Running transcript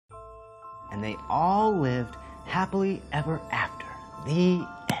and they all lived happily ever after. The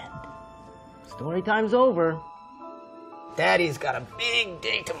end. Story time's over. Daddy's got a big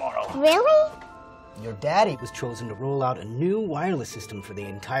day tomorrow. Really? Your daddy was chosen to roll out a new wireless system for the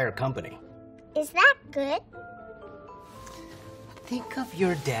entire company. Is that good? Think of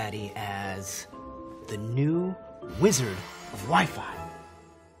your daddy as the new wizard of Wi-Fi.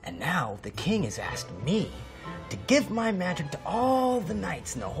 And now the king has asked me to give my magic to all the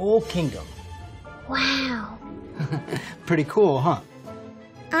knights in the whole kingdom. Wow. Pretty cool, huh?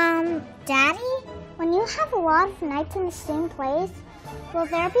 Daddy, when you have a lot of knights in the same place, will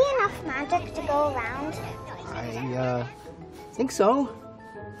there be enough magic to go around? I think so.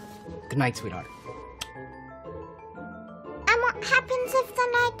 Good night, sweetheart. And what happens if the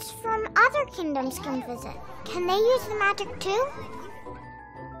knights from other kingdoms can visit? Can they use the magic too?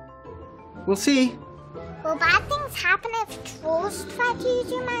 We'll see. Will bad things happen if trolls try to use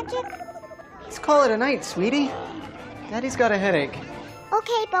your magic? Let's call it a night, sweetie. Daddy's got a headache.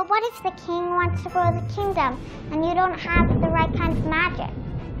 Okay, but what if the king wants to grow the kingdom and you don't have the right kind of magic?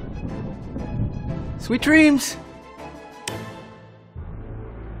 Sweet dreams.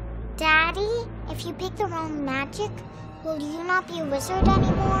 Daddy, if you pick the wrong magic, will you not be a wizard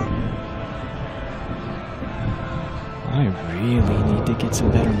anymore? I really need to get some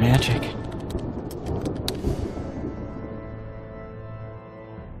better magic.